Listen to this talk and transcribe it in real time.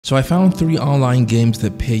So I found 3 online games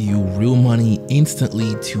that pay you real money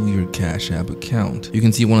instantly to your Cash App account. You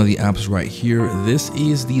can see one of the apps right here. This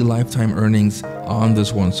is the lifetime earnings on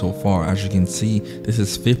this one so far. As you can see, this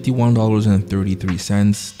is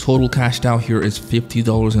 $51.33. Total cashed out here is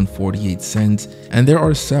 $50.48. And there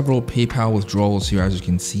are several PayPal withdrawals here. As you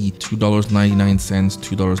can see, $2.99,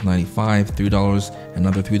 $2.95, $3,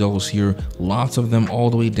 another $3 here. Lots of them all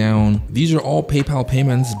the way down. These are all PayPal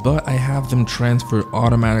payments, but I have them transferred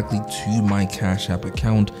automatically to my Cash App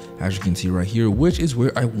account, as you can see right here, which is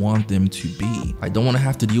where I want them to be. I don't want to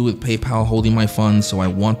have to deal with PayPal holding my funds, so I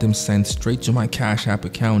want them sent straight to my Cash App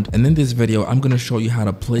account. And in this video, I'm going to show you how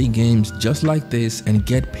to play games just like this and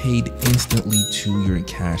get paid instantly to your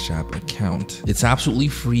Cash App account. It's absolutely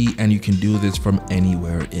free and you can do this from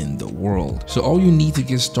anywhere in the world. So all you need to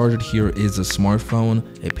get started here is a smartphone,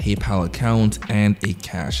 a PayPal account, and a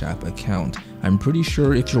Cash App account. I'm pretty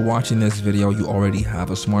sure if you're watching this video, you already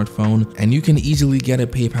have a smartphone, and you can easily get a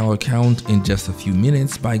PayPal account in just a few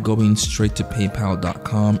minutes by going straight to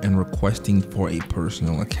paypal.com and requesting for a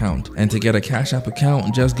personal account. And to get a Cash App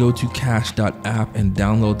account, just go to cash.app and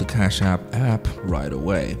download the Cash App app right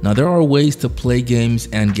away. Now, there are ways to play games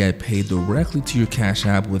and get paid directly to your Cash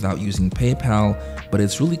App without using PayPal, but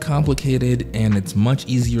it's really complicated and it's much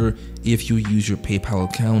easier if you use your PayPal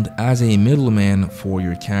account as a middleman for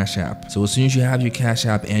your Cash App. So as soon as you have your Cash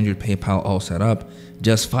App and your PayPal all set up,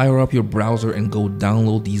 just fire up your browser and go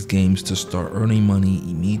download these games to start earning money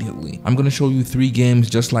immediately. I'm going to show you 3 games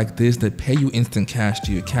just like this that pay you instant cash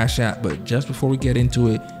to your Cash App, but just before we get into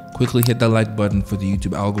it, quickly hit that like button for the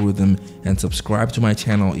YouTube algorithm and subscribe to my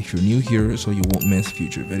channel if you're new here so you won't miss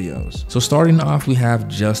future videos. So starting off, we have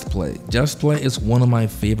Just Play. Just Play is one of my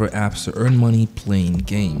favorite apps to earn money playing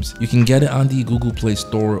games. You can get it on the Google Play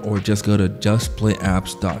Store or just go to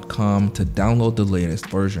justplayapps.com to download the latest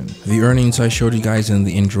version. The earnings I showed you guys in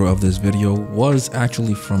the intro of this video was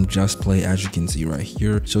actually from Just Play, as you can see right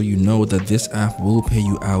here, so you know that this app will pay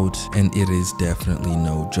you out and it is definitely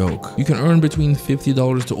no joke. You can earn between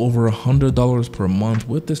 $50 to over $100 per month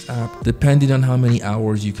with this app, depending on how many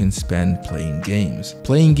hours you can spend playing games.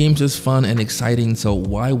 Playing games is fun and exciting, so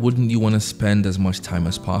why wouldn't you want to spend as much time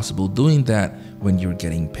as possible doing that when you're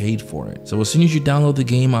getting paid for it? So as soon as you download the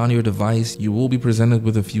game on your device, you will be presented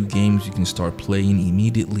with a few games you can start playing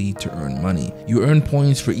immediately to earn money. You earn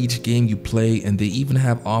points for each game you play, and they even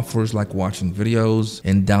have offers like watching videos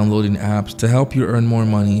and downloading apps to help you earn more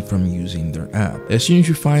money from using their app. As soon as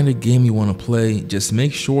you find a game you want to play, just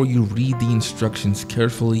make sure you read the instructions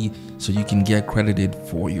carefully so you can get credited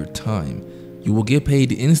for your time. You will get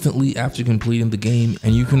paid instantly after completing the game,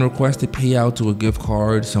 and you can request a payout to a gift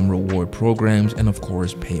card, some reward programs, and of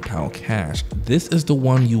course PayPal Cash. This is the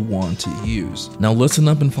one you want to use. Now listen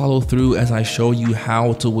up and follow through as I show you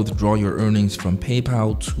how to withdraw your earnings from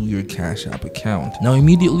PayPal to your Cash App account. Now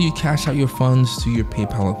immediately you cash out your funds to your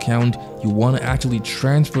PayPal account, you want to actually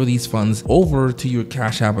transfer these funds over to your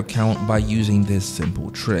Cash App account by using this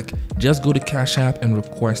simple trick. Just go to Cash App and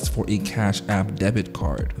request for a Cash App debit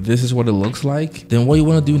card. This is what it looks like. Then what you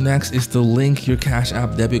want to do next is to link your Cash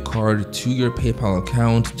App debit card to your PayPal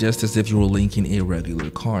account, just as if you were linking a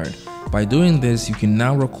regular card. By doing this, you can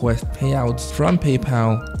now request payouts from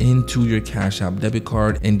PayPal into your Cash App debit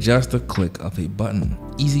card in just a click of a button.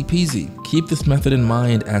 Easy peasy. Keep this method in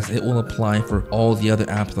mind as it will apply for all the other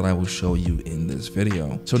apps that I will show you in this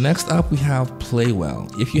video. So next up, we have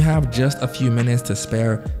Playwell. If you have just a few minutes to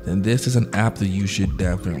spare, then this is an app that you should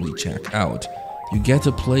definitely check out. You get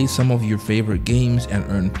to play some of your favorite games and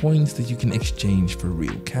earn points that you can exchange for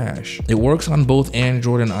real cash. It works on both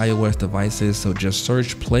Android and iOS devices, so just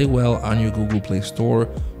search Playwell on your Google Play Store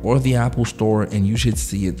or the Apple Store and you should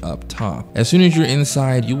see it up top. As soon as you're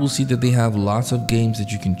inside, you will see that they have lots of games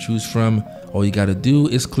that you can choose from. All you gotta do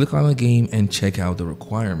is click on a game and check out the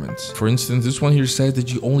requirements. For instance, this one here says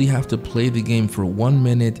that you only have to play the game for 1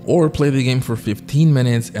 minute or play the game for 15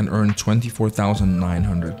 minutes and earn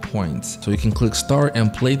 24,900 points. So you can click start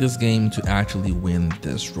and play this game to actually win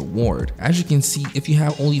this reward. As you can see, if you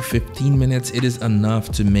have only 15 minutes, it is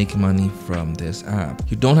enough to make money from this app.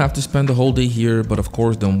 You don't have to spend the whole day here, but of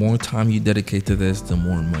course, the more time you dedicate to this, the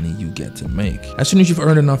more money you get to make. As soon as you've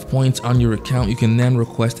earned enough points on your account, you can then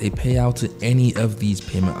request a payout to any of these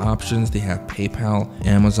payment options. They have PayPal,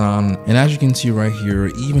 Amazon, and as you can see right here,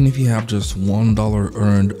 even if you have just $1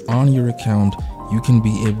 earned on your account, you can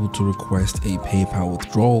be able to request a PayPal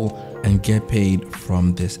withdrawal and get paid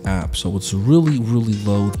from this app. So it's really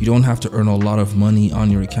low. You don't have to earn a lot of money on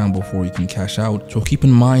your account before you can cash out. So keep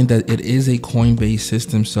in mind that it is a coin-based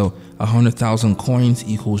system, so 100,000 coins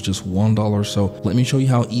equals just $1. So let me show you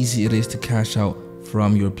how easy it is to cash out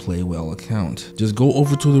from your Playwell account. Just go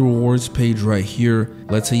over to the rewards page right here.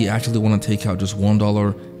 Let's say you actually want to take out just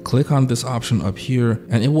 $1. Click on this option up here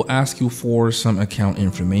and it will ask you for some account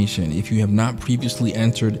information. If you have not previously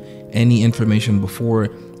entered any information before,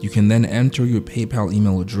 you can then enter your PayPal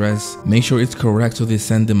email address. Make sure it's correct so they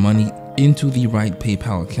send the money into the right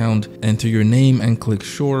PayPal account. Enter your name and click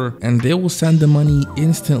sure, and they will send the money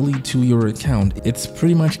instantly to your account. It's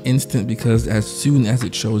pretty much instant because as soon as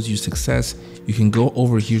it shows you success, you can go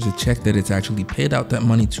over here to check that it's actually paid out that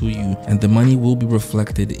money to you, and the money will be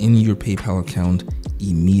reflected in your PayPal account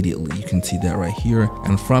immediately. You can see that right here.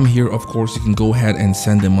 And from here, of course, you can go ahead and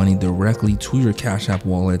send the money directly to your Cash App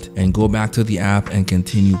wallet and go back to the app and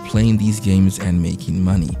continue playing these games and making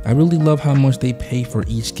money. I really love how much they pay for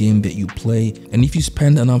each game that you play, and if you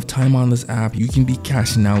spend enough time on this app, you can be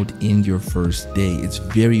cashing out in your first day. It's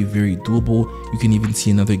very doable. You can even see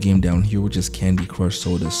another game down here, which is Candy Crush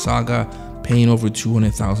Soda Saga, paying over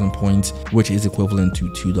 200,000 points, which is equivalent to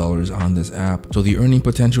 $2 on this app. So the earning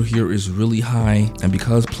potential here is really high, and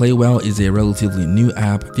because Playwell is a relatively new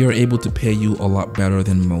app, they are able to pay you a lot better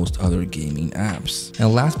than most other gaming apps.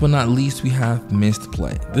 And last but not least, we have Missed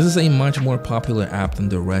Play. This is a much more popular app than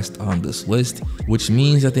the rest on this list, which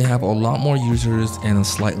means that they have a lot more users and a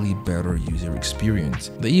slightly better user experience.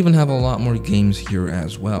 They even have a lot more games here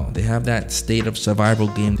as well. They have that State of Survival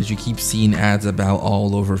game that you keep seeing ads about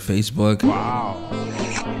all over Facebook. Wow.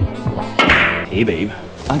 Hey babe,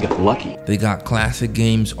 I got lucky. They got classic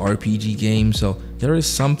games, RPG games, so there is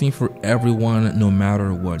something for everyone no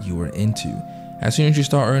matter what you are into. As soon as you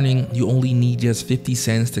start earning, you only need just 50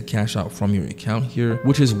 cents to cash out from your account here,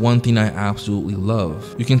 which is one thing I absolutely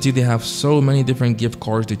love. You can see they have so many different gift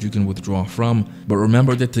cards that you can withdraw from, but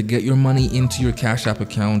remember that to get your money into your Cash App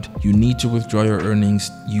account, you need to withdraw your earnings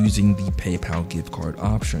using the PayPal gift card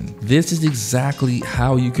option. This is exactly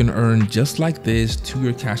how you can earn just like this to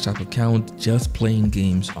your Cash App account just playing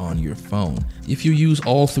games on your phone. If you use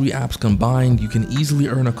all three apps combined, you can easily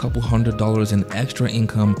earn a couple $100s in extra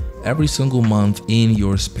income every single month in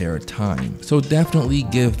your spare time. So definitely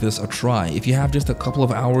give this a try. If you have just a couple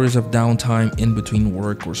of hours of downtime in between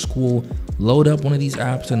work or school, load up one of these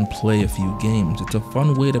apps and play a few games. It's a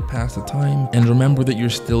fun way to pass the time, and remember that you're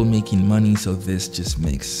still making money, so this just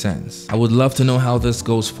makes sense. I would love to know how this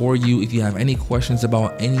goes for you. If you have any questions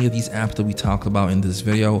about any of these apps that we talked about in this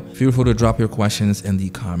video, feel free to drop your questions in the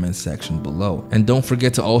comment section below. And don't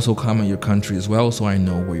forget to also comment your country as well so I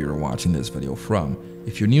know where you're watching this video from.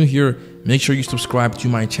 If you're new here, make sure you subscribe to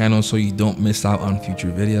my channel so you don't miss out on future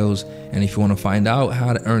videos. And if you want to find out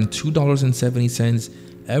how to earn $2.70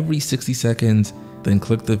 every 60 seconds, then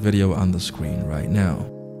click the video on the screen right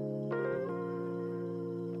now.